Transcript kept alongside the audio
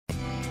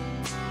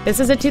This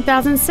is a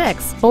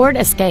 2006 Ford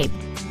Escape.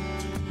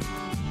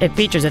 It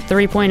features a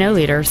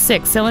 3.0-liter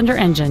six-cylinder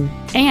engine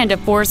and a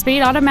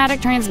 4-speed automatic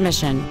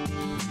transmission.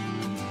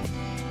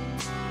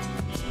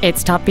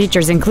 Its top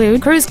features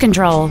include cruise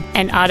control,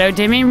 an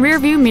auto-dimming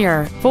rearview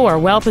mirror, 4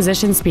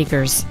 well-positioned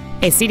speakers,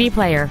 a CD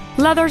player,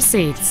 leather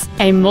seats,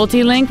 a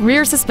multi-link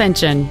rear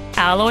suspension,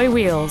 alloy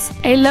wheels,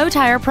 a low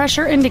tire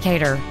pressure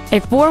indicator, a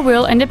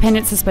 4-wheel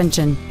independent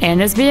suspension, and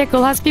this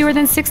vehicle has fewer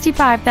than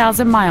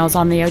 65,000 miles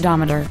on the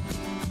odometer.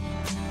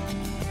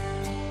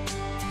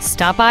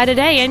 Stop by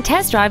today and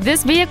test drive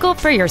this vehicle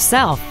for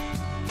yourself.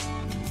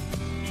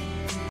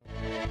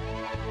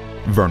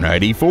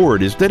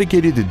 VernEideFord is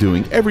dedicated to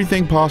doing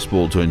everything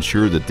possible to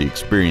ensure that the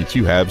experience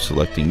you have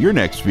selecting your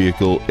next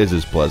vehicle is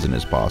as pleasant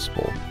as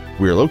possible.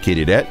 We are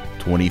located at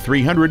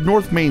 2300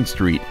 North Main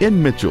Street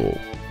in Mitchell.